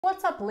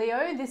What's up,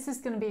 Leo? This is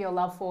going to be your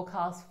love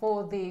forecast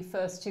for the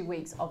first 2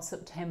 weeks of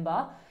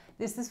September.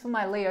 This is for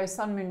my Leo,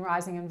 Sun, Moon,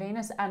 Rising and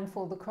Venus, and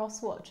for the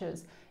cross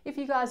watchers. If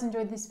you guys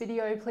enjoyed this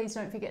video, please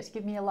don't forget to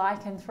give me a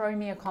like and throw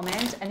me a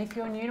comment. And if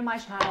you're new to my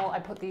channel, I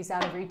put these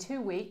out every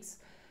 2 weeks.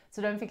 So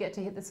don't forget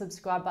to hit the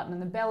subscribe button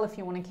and the bell if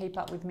you want to keep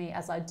up with me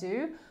as I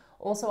do.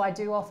 Also, I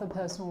do offer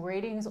personal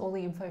readings. All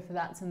the info for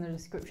that's in the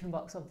description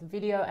box of the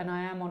video. And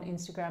I am on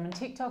Instagram and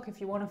TikTok if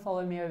you want to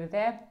follow me over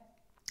there.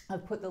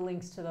 I've put the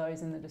links to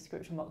those in the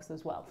description box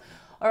as well.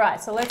 All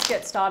right, so let's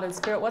get started.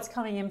 Spirit, what's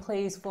coming in,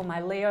 please, for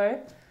my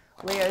Leo?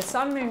 Leo,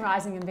 Sun, Moon,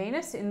 Rising and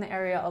Venus in the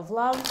area of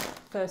love,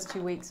 first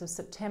 2 weeks of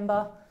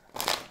September.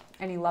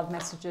 Any love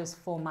messages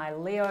for my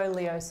Leo?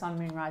 Leo, Sun,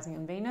 Moon, Rising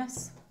and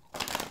Venus,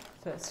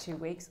 first 2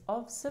 weeks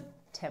of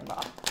September.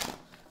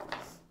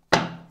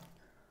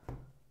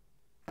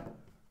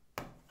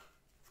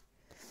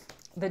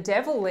 The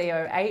Devil,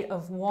 Leo, 8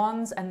 of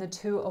Wands and the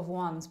 2 of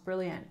Wands.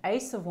 Brilliant.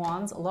 Ace of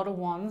Wands, a lot of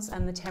Wands,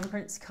 and the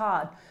Temperance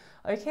card.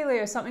 Okay,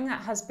 Leo, something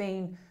that has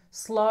been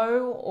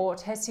slow or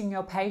testing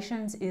your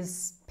patience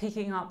is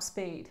picking up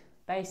speed.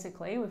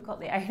 Basically, we've got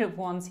the 8 of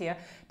Wands here.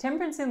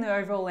 Temperance in the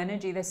overall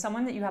energy. There's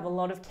someone that you have a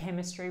lot of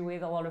chemistry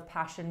with, a lot of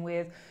passion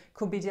with.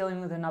 Could be dealing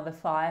with another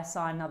fire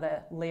sign,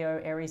 another Leo,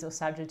 Aries or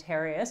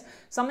Sagittarius.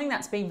 Something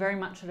that's been very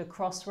much at a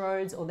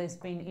crossroads, or there's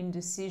been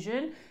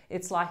indecision.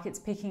 It's like it's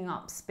picking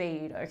up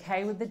speed,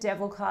 okay? With the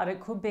Devil card,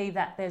 it could be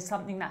that there's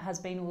something that has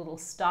been a little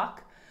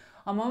stuck.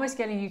 I'm almost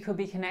getting you could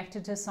be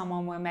connected to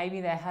someone where maybe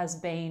there has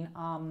been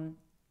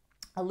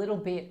a little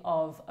bit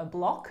of a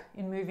block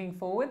in moving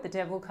forward. The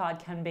Devil card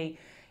can be,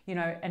 you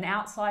know, an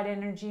outside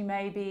energy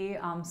maybe,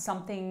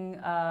 something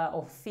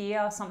or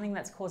fear, something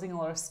that's causing a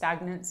lot of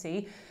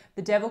stagnancy.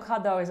 The Devil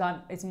card though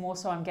is more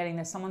so I'm getting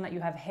there's someone that you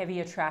have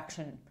heavy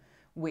attraction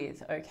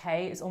with,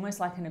 okay? It's almost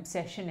like an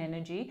obsession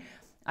energy.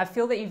 I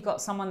feel that you've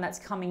got someone that's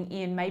coming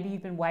in. Maybe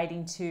you've been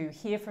waiting to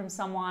hear from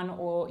someone,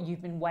 or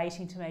you've been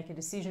waiting to make a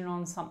decision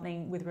on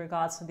something with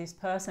regards to this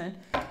person.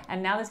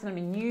 And now there's going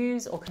to be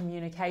news or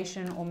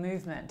communication or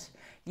movement.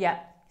 Yeah,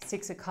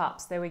 6 of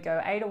Cups. There we go.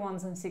 8 of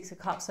Wands and 6 of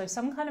Cups. So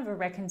some kind of a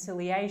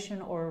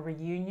reconciliation or a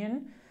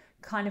reunion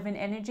kind of an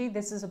energy.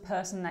 This is a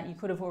person that you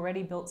could have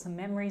already built some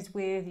memories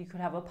with. You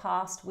could have a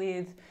past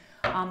with.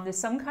 There's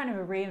some kind of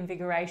a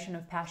reinvigoration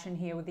of passion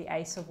here with the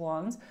Ace of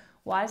Wands.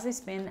 Why has this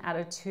been at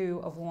a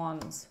 2 of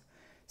Wands?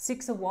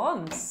 6 of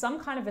Wands, some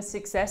kind of a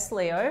success,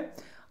 Leo.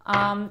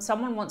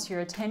 Someone wants your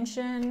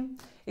attention.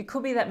 It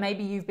could be that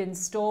maybe you've been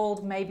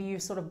stalled. Maybe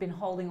you've sort of been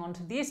holding on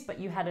to this, but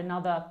you had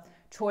another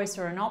choice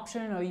or an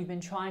option, or you've been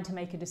trying to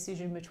make a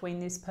decision between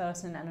this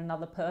person and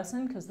another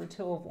person because the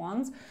 2 of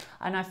Wands.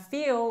 And I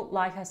feel,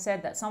 like I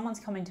said, that someone's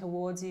coming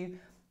towards you,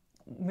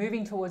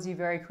 moving towards you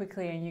very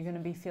quickly, and you're going to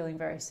be feeling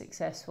very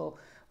successful.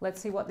 Let's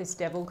see what this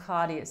Devil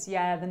card is.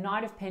 Yeah, the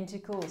Knight of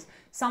Pentacles.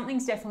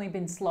 Something's definitely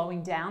been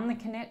slowing down the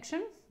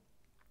connection.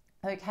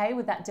 Okay,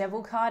 with that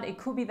Devil card, it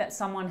could be that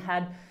someone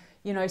had,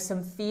 you know,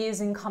 some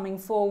fears in coming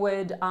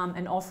forward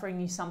and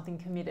offering you something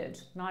committed.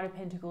 Knight of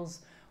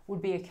Pentacles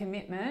would be a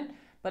commitment,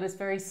 but it's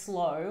very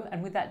slow.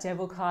 And with that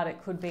Devil card,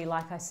 it could be,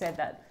 like I said,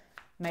 that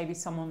maybe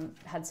someone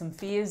had some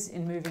fears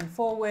in moving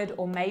forward,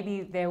 or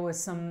maybe there was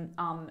some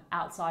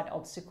outside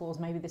obstacles.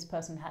 Maybe this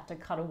person had to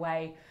cut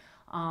away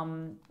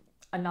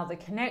another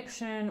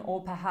connection,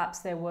 or perhaps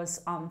there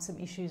was some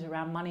issues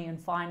around money and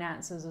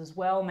finances as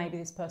well. Maybe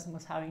this person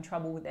was having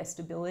trouble with their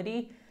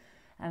stability.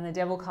 And the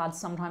Devil card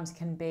sometimes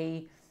can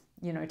be,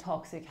 you know,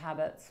 toxic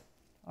habits.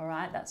 All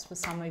right, that's for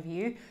some of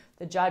you.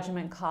 The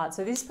Judgment card.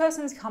 So this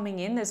person's coming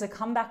in. There's a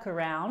comeback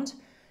around.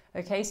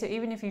 Okay, so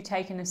even if you've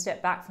taken a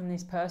step back from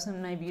this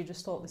person, maybe you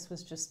just thought this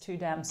was just too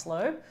damn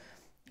slow.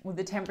 With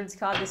the Temperance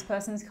card, this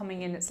person's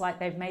coming in. It's like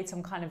they've made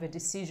some kind of a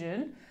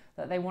decision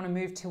that they want to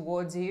move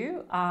towards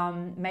you.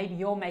 Maybe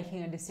you're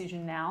making a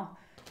decision now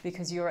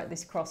because you're at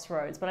this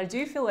crossroads. But I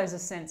do feel there's a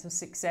sense of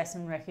success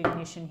and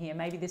recognition here.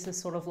 Maybe this is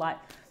sort of like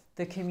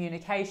the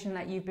communication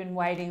that you've been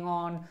waiting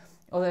on,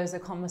 or there's a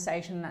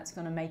conversation that's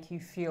going to make you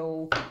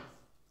feel,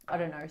 I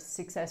don't know,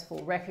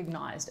 successful,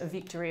 recognized, a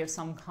victory of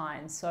some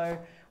kind. So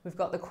we've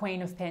got the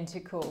Queen of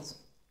Pentacles.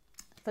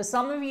 For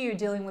some of you,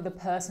 dealing with a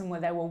person where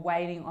they were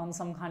waiting on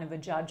some kind of a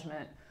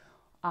judgment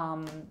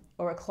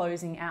or a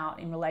closing out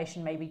in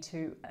relation maybe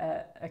to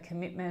a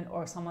commitment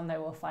or someone they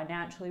were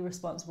financially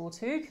responsible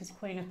to, because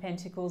Queen of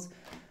Pentacles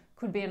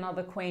could be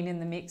another queen in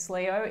the mix,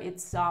 Leo.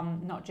 It's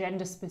not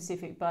gender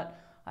specific, but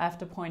I have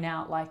to point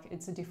out, like,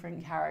 it's a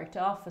different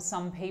character for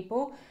some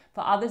people.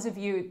 For others of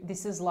you,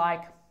 this is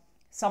like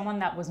someone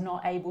that was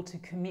not able to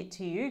commit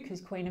to you,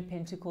 because Queen of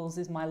Pentacles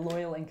is my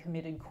loyal and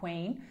committed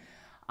queen,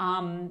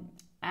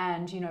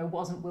 and, you know,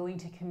 wasn't willing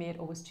to commit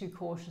or was too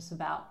cautious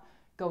about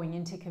going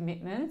into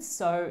commitments.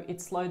 So it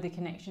slowed the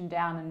connection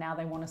down, and now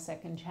they want a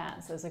second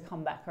chance. There's a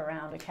comeback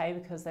around, okay,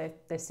 because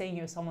they're seeing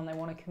you as someone they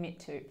want to commit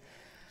to.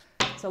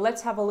 So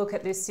let's have a look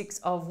at this 6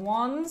 of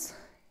Wands.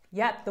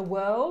 Yep, the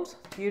World,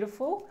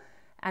 beautiful.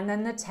 And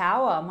then the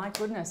Tower, my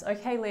goodness.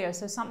 Okay, Leo,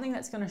 so something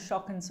that's going to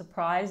shock and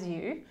surprise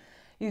you.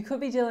 You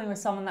could be dealing with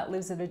someone that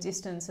lives at a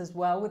distance as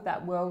well with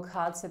that World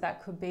card, so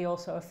that could be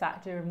also a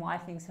factor in why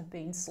things have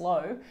been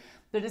slow.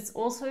 But it's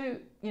also,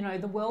 you know,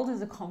 the World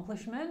is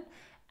accomplishment,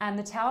 and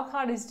the Tower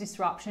card is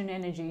disruption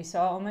energy.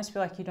 So I almost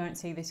feel like you don't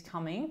see this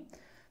coming.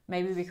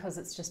 Maybe because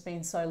it's just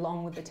been so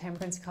long with the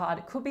Temperance card.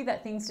 It could be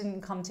that things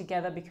didn't come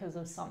together because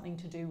of something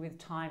to do with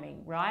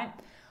timing, right?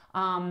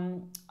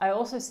 I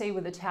also see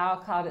with the Tower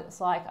card,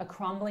 it's like a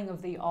crumbling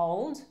of the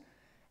old.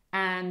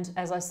 And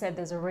as I said,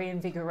 there's a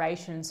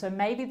reinvigoration. So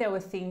maybe there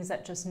were things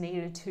that just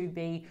needed to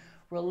be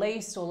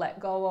released or let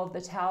go of.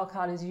 The Tower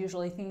card is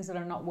usually things that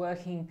are not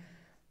working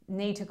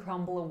need to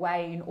crumble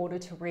away in order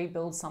to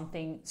rebuild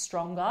something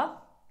stronger.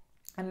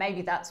 And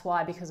maybe that's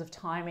why, because of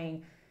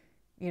timing,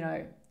 you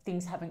know,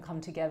 things haven't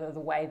come together the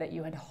way that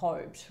you had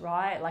hoped,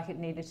 right? Like it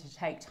needed to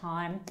take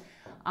time.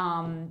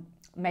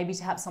 Maybe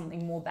to have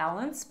something more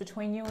balanced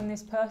between you and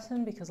this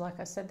person, because like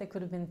I said, there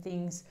could have been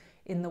things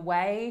in the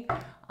way.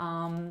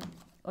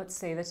 Let's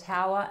see, the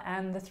Tower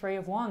and the Three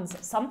of Wands.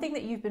 Something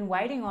that you've been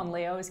waiting on,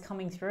 Leo, is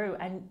coming through,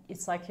 and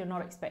it's like you're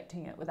not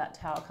expecting it with that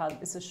Tower card.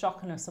 It's a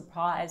shock and a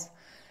surprise,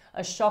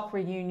 a shock,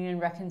 reunion,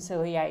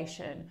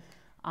 reconciliation.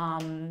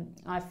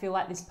 I feel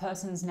like this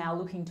person's now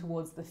looking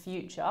towards the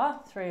future,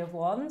 Three of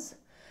Wands.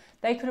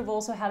 They could have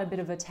also had a bit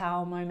of a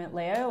Tower moment,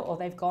 Leo, or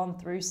they've gone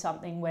through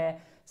something where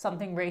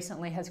something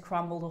recently has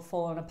crumbled or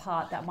fallen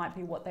apart. That might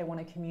be what they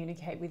want to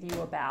communicate with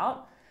you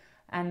about.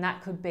 And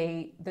that could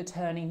be the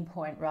turning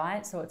point,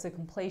 right? So it's a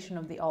completion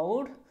of the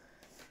old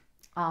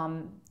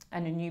and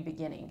a new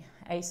beginning,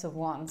 Ace of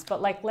Wands.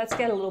 But like, let's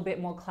get a little bit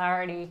more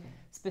clarity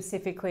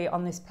specifically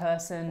on this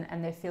person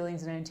and their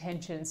feelings and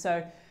intentions.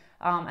 So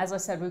as I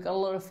said, we've got a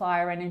lot of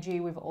fire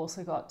energy. We've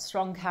also got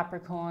strong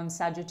Capricorn,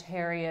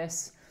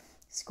 Sagittarius,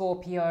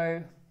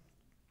 Scorpio,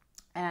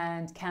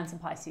 and Cancer,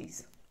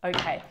 Pisces.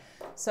 Okay,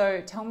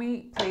 so tell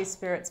me, please,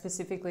 Spirit,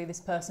 specifically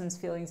this person's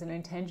feelings and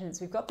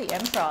intentions. We've got the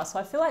Emperor. So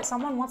I feel like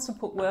someone wants to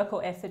put work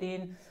or effort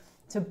in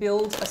to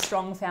build a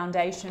strong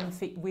foundation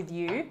with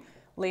you,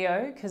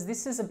 Leo, because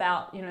this is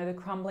about, you know, the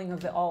crumbling of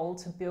the old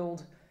to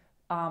build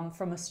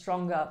from a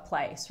stronger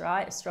place,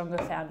 right? A stronger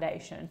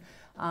foundation.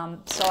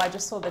 So I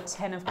just saw the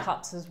Ten of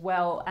Cups as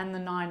well and the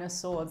Nine of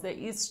Swords. There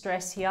is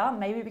stress here,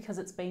 maybe because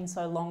it's been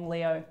so long,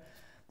 Leo.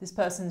 This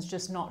person's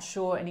just not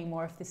sure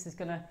anymore if this is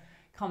going to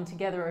come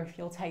together or if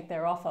you'll take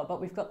their offer.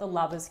 But we've got the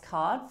Lovers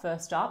card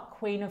first up,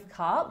 Queen of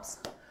Cups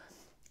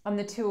and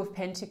the Two of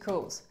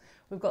Pentacles.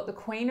 We've got the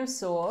Queen of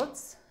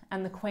Swords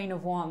and the Queen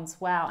of Wands.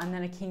 Wow. And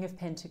then a King of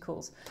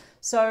Pentacles.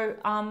 So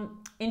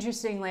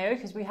interesting, Leo,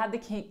 because we had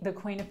the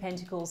Queen of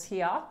Pentacles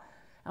here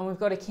and we've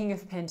got a King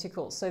of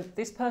Pentacles. So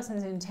this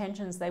person's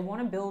intentions, they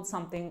want to build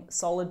something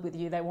solid with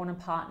you. They want a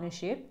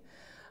partnership.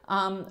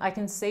 I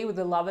can see with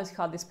the Lovers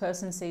card, this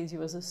person sees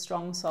you as a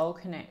strong soul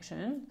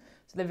connection.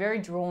 So they're very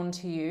drawn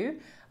to you.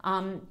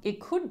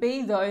 It could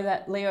be, though,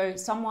 that, Leo,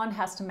 someone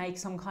has to make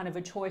some kind of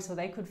a choice, or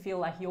they could feel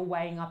like you're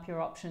weighing up your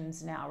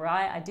options now,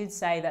 right? I did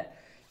say that,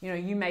 you know,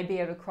 you may be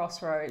at a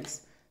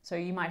crossroads, so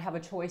you might have a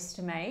choice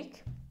to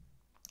make.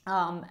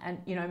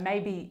 And, you know,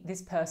 maybe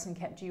this person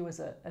kept you as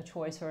a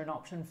choice or an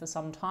option for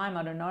some time.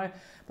 I don't know.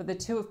 But the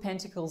Two of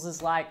Pentacles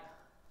is like,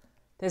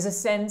 there's a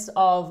sense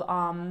of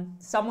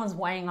someone's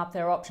weighing up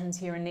their options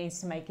here and needs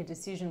to make a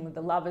decision with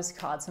the Lovers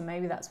card. So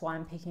maybe that's why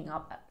I'm picking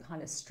up that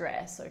kind of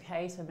stress,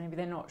 okay? So maybe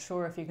they're not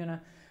sure if you're going to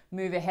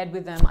move ahead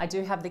with them. I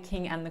do have the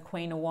King and the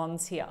Queen of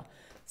Wands here.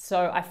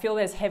 So I feel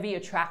there's heavy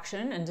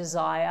attraction and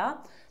desire.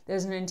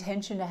 There's an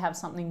intention to have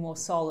something more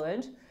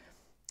solid.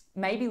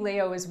 Maybe,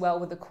 Leo, as well,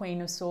 with the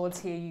Queen of Swords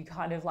here, you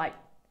kind of like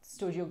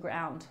stood your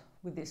ground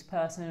with this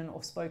person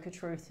or spoke a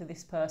truth to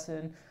this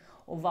person,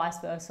 or vice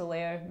versa,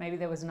 Leo. Maybe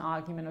there was an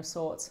argument of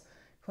sorts.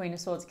 Queen of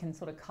Swords can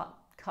sort of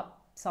cut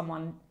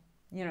someone,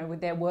 you know, with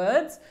their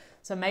words.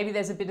 So maybe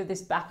there's a bit of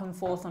this back and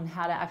forth on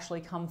how to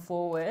actually come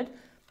forward.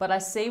 But I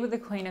see with the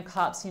Queen of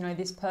Cups, you know,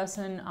 this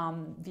person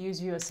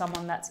views you as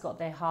someone that's got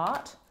their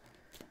heart.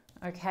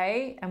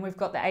 Okay, and we've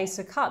got the Ace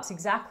of Cups,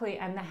 exactly,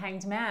 and the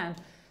Hanged Man.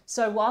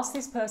 So whilst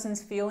this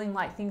person's feeling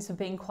like things have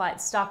been quite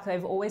stuck,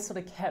 they've always sort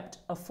of kept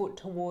a foot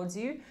towards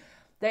you.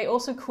 They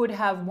also could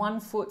have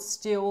one foot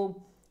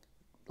still,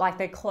 like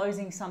they're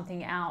closing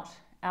something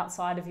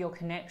outside of your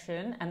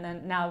connection, and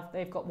then now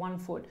they've got one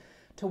foot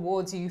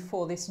towards you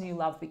for this new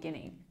love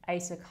beginning.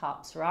 Ace of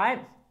Cups,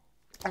 right?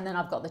 And then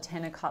I've got the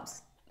Ten of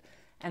Cups,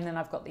 and then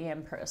I've got the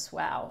Empress.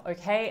 Wow.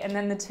 Okay, and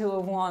then the Two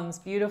of Wands.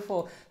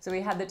 Beautiful. So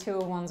we had the Two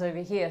of Wands over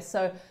here.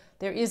 So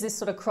there is this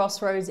sort of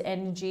crossroads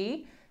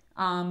energy.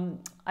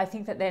 I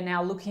think that they're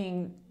now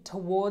looking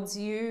towards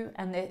you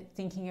and they're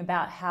thinking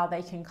about how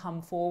they can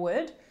come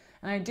forward.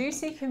 And I do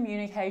see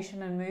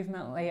communication and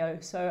movement, Leo.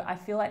 So I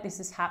feel like this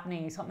is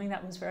happening. Something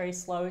that was very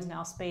slow is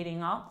now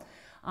speeding up.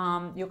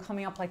 You're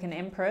coming up like an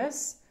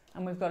Empress,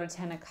 and we've got a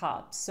Ten of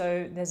Cups.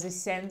 So there's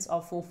this sense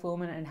of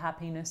fulfillment and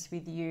happiness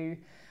with you.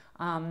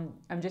 I'm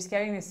just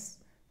getting this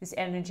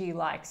energy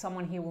like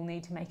someone here will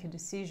need to make a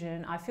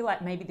decision. I feel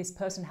like maybe this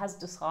person has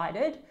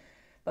decided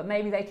but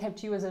maybe they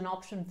kept you as an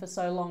option for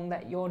so long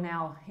that you're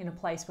now in a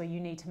place where you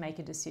need to make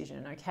a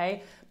decision,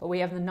 okay? But we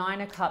have the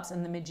Nine of Cups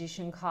and the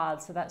Magician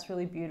card, so that's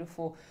really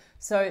beautiful.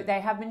 So they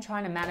have been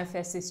trying to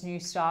manifest this new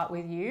start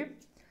with you.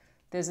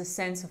 There's a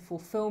sense of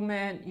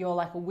fulfillment. You're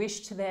like a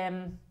wish to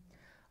them.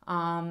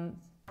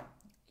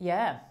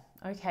 Yeah,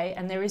 okay.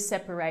 And there is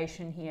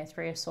separation here,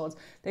 Three of Swords.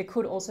 There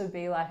could also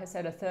be, like I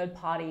said, a third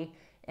party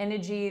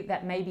energy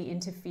that maybe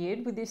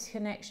interfered with this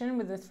connection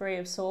with the Three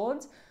of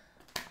Swords.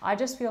 I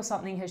just feel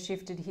something has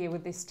shifted here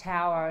with this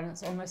Tower, and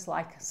it's almost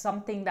like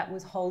something that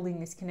was holding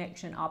this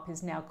connection up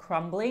is now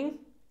crumbling,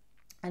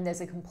 and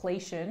there's a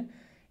completion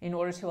in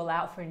order to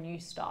allow for a new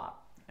start,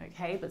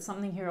 okay? But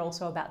something here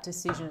also about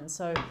decision.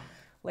 So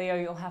Leo,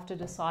 you'll have to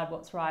decide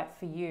what's right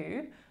for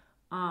you.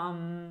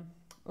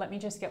 Let me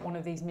just get one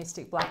of these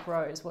Mystic Black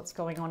Rose. What's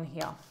going on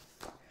here?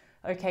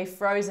 Okay,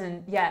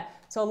 Frozen. Yeah,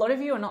 so a lot of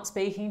you are not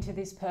speaking to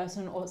this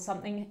person, or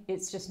something,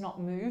 it's just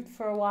not moved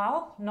for a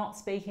while. Not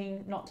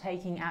speaking, not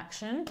taking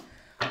action.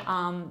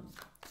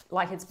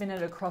 Like it's been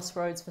at a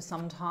crossroads for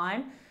some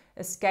time.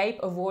 Escape,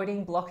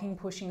 avoiding, blocking,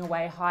 pushing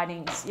away,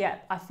 hiding. Yeah,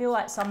 I feel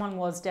like someone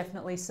was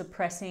definitely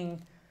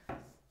suppressing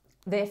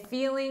their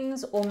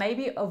feelings, or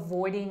maybe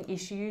avoiding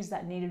issues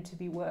that needed to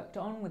be worked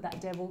on with that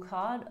Devil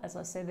card. As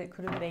I said, there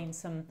could have been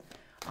some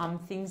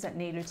things that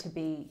needed to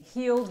be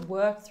healed,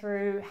 worked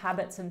through,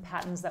 habits and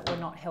patterns that were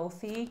not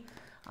healthy.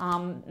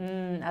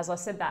 As I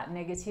said, that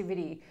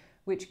negativity,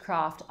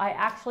 witchcraft. I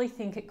actually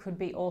think it could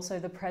be also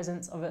the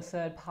presence of a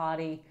third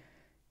party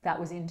that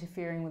was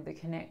interfering with the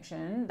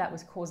connection, that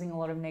was causing a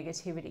lot of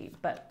negativity.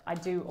 But I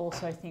do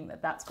also think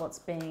that that's what's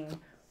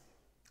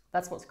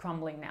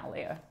crumbling now,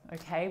 Leo,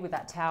 okay, with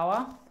that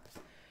Tower.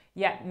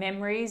 Yeah,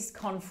 memories,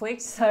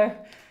 conflict. So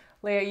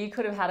Leo, you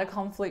could have had a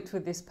conflict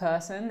with this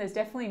person. There's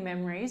definitely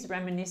memories,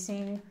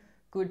 reminiscing,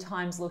 good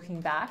times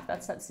looking back.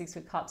 That's that Six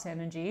of Cups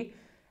energy.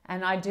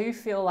 And I do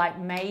feel like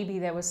maybe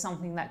there was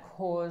something that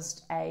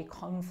caused a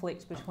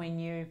conflict between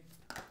you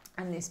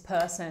and this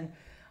person.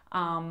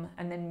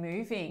 And then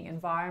moving,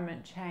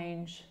 environment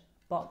change,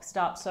 boxed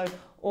up. So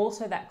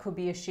also that could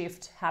be a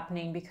shift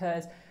happening,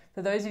 because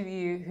for those of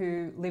you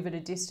who live at a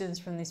distance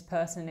from this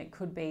person, it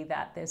could be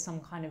that there's some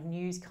kind of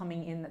news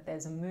coming in that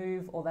there's a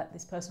move, or that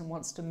this person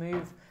wants to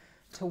move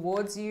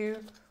towards you.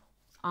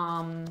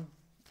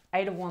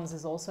 Eight of Wands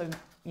is also,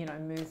 you know,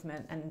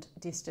 movement and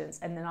distance.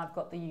 And then I've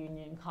got the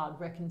Union card,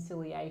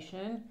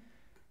 reconciliation,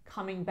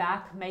 coming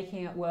back,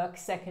 making it work,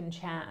 second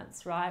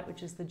chance, right?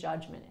 Which is the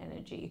Judgment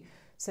energy.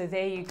 So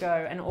there you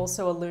go. And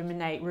also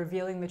illuminate,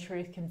 revealing the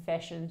truth,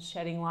 confession,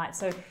 shedding light.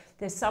 So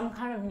there's some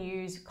kind of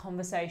news,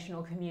 conversation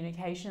or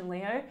communication,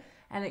 Leo,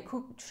 and it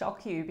could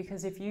shock you,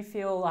 because if you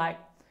feel like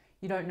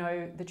you don't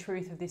know the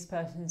truth of this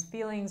person's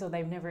feelings, or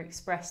they've never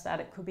expressed that,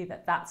 it could be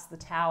that that's the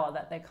Tower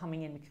that they're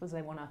coming in because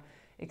they want to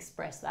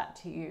express that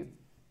to you,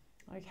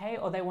 okay?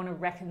 Or they want to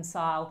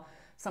reconcile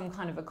some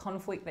kind of a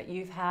conflict that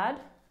you've had,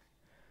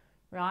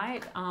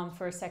 right?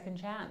 For a second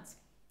chance.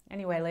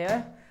 Anyway,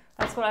 Leo,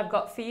 that's what I've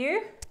got for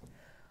you.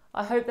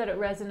 I hope that it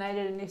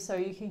resonated, and if so,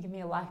 you can give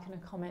me a like and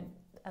a comment,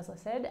 as I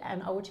said,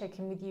 and I will check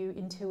in with you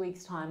in 2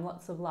 weeks' time.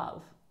 Lots of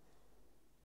love.